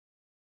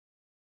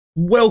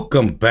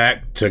Welcome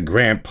back to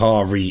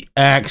Grandpa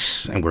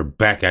Reacts, and we're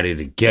back at it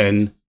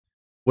again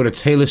with a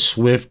Taylor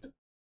Swift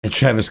and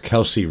Travis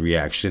Kelce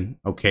reaction.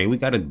 Okay, we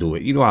gotta do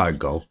it. You know how it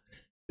go.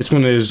 This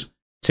one is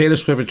Taylor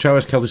Swift and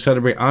Travis Kelce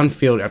celebrate on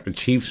field after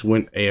Chiefs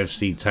win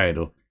AFC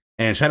title.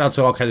 And shout out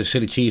to all kinds of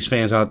City Chiefs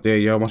fans out there,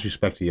 yo. Much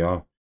respect to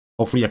y'all.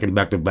 Hopefully, I can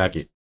back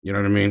it. You know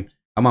what I mean?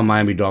 I'm a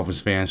Miami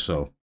Dolphins fan,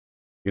 so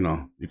you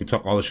know you can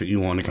talk all the shit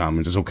you want in the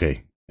comments. It's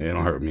okay. It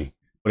don't hurt me.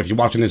 But if you're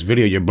watching this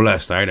video, you're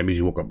blessed, all right? That means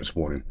you woke up this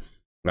morning.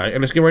 All right, and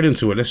let's get right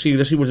into it. Let's see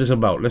what this is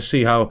about. Let's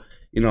see how,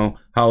 you know,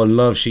 how in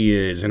love she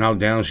is and how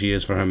down she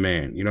is for her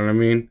man. You know what I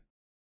mean?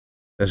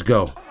 Let's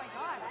go.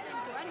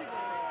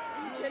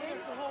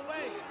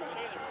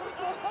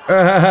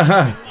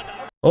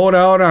 Hold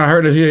on. I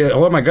heard this.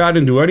 Oh my God, I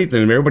didn't do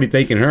anything. Everybody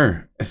thanking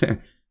her.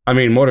 I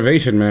mean,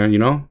 motivation, man, you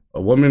know?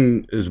 A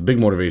woman is big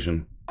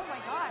motivation.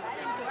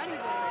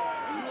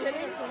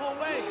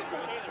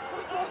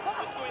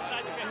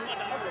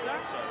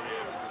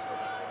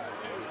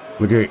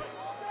 Look at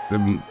the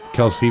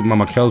Kelce,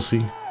 Mama Kelce.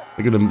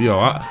 Look at them,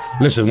 yo.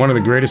 Listen, one of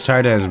the greatest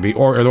tight ends,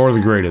 or the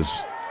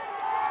greatest.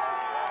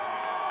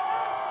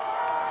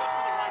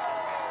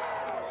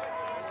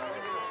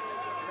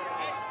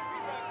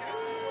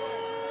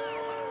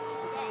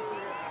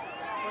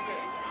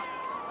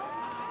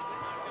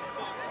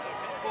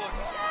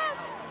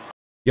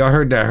 Y'all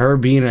heard that her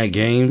being at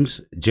games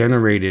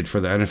generated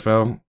for the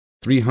NFL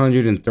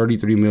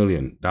 $333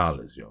 million,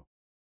 yo.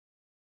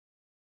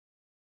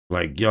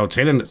 Like, yo,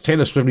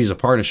 Taylor Swift needs a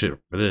partnership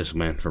for this,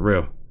 man, for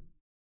real.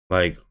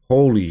 Like,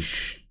 holy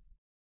sh...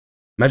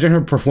 Imagine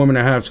her performing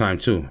at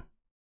halftime, too.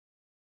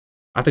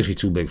 I think she's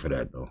too big for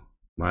that, though.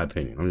 My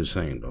opinion. I'm just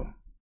saying, though.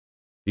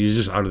 She's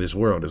just out of this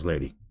world, this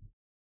lady.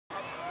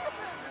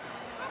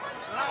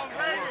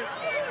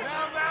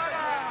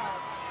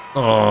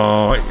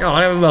 Oh, yo,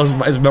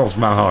 it melts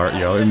my heart,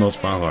 yo. It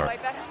melts my heart.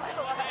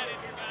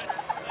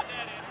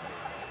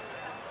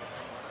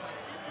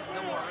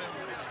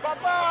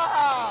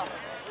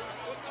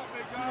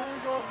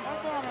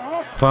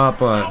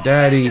 Papa,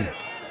 Daddy. Here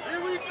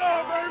we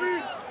go,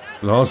 baby.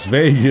 Las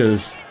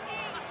Vegas.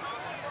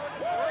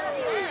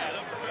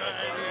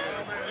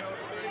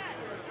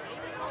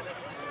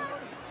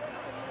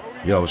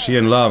 Yo, she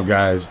in love,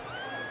 guys.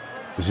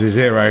 This is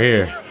it right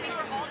here.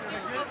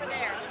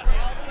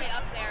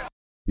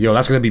 Yo,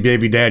 that's gonna be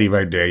baby daddy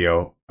right there,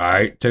 yo. All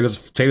right,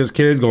 Taylor's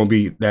kid gonna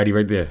be daddy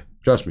right there.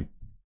 Trust me.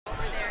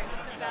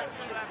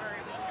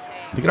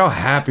 Look at how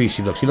happy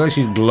she looks. She looks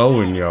like she's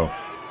glowing, yo.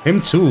 Him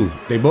too.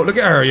 They both look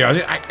at her, yo.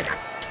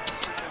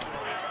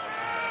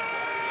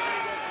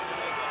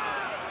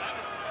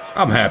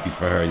 I'm happy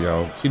for her,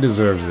 yo. She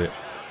deserves it.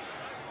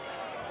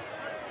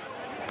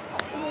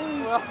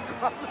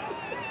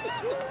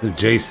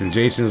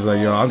 Jason's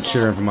like, yo, I'm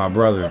cheering for my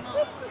brother.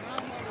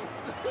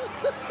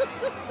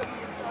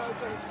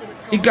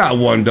 He got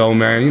one though,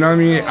 man. You know what I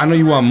mean? I know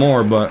you want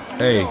more, but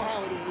hey.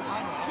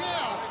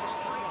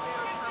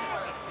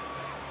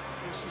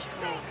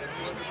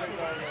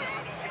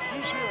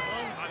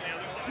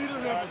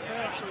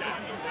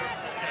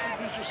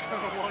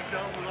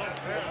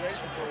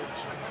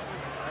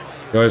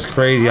 Yo, it's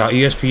crazy how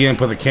ESPN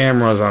put the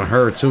cameras on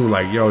her too.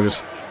 Like, yo,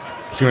 it's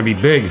gonna be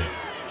big.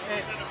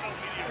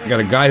 You got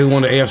a guy who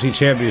won the AFC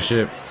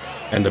championship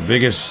and the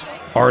biggest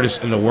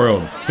artist in the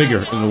world,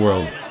 figure in the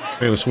world,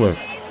 Taylor Swift.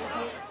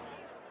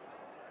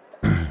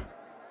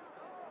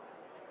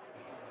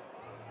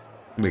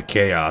 The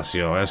chaos,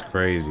 yo, that's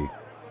crazy.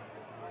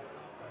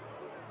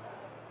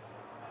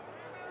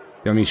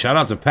 I mean, shout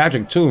out to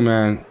Patrick too,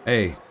 man.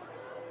 Hey,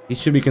 he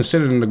should be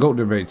considered in the GOAT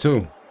debate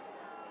too.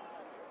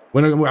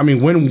 Win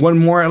one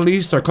more at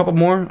least, or a couple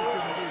more,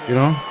 you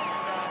know.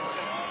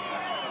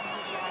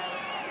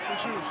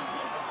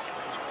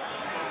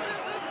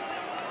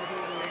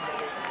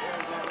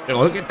 Yo,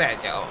 look at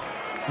that, yo.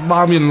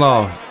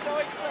 Mommy-in-law.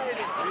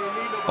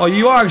 Oh,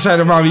 you are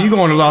excited, mommy. You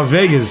going to Las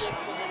Vegas?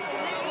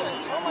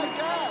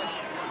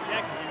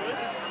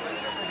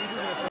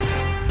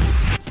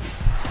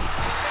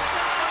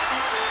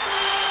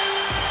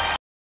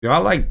 Yo, I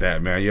like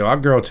that, man. Yo, our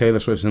girl Taylor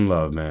Swift's in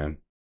love, man.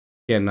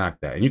 Can't knock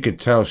that. And you can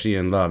tell she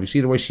in love. You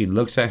see the way she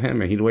looks at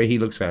him and the way he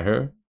looks at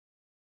her?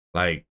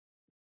 Like,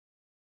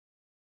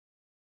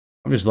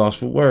 I'm just lost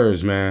for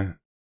words, man.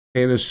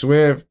 Taylor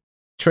Swift,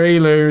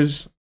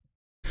 trailers.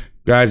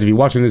 Guys, if you're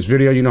watching this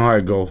video, you know how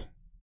it go.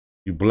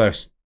 You're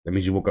blessed. That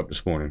means you woke up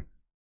this morning.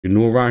 You're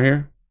new around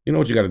here? You know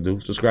what you got to do.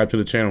 Subscribe to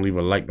the channel. Leave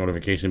a like,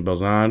 notification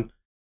bells on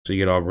so you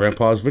get all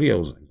Grandpa's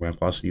videos.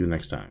 Grandpa, see you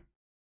next time.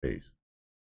 Peace.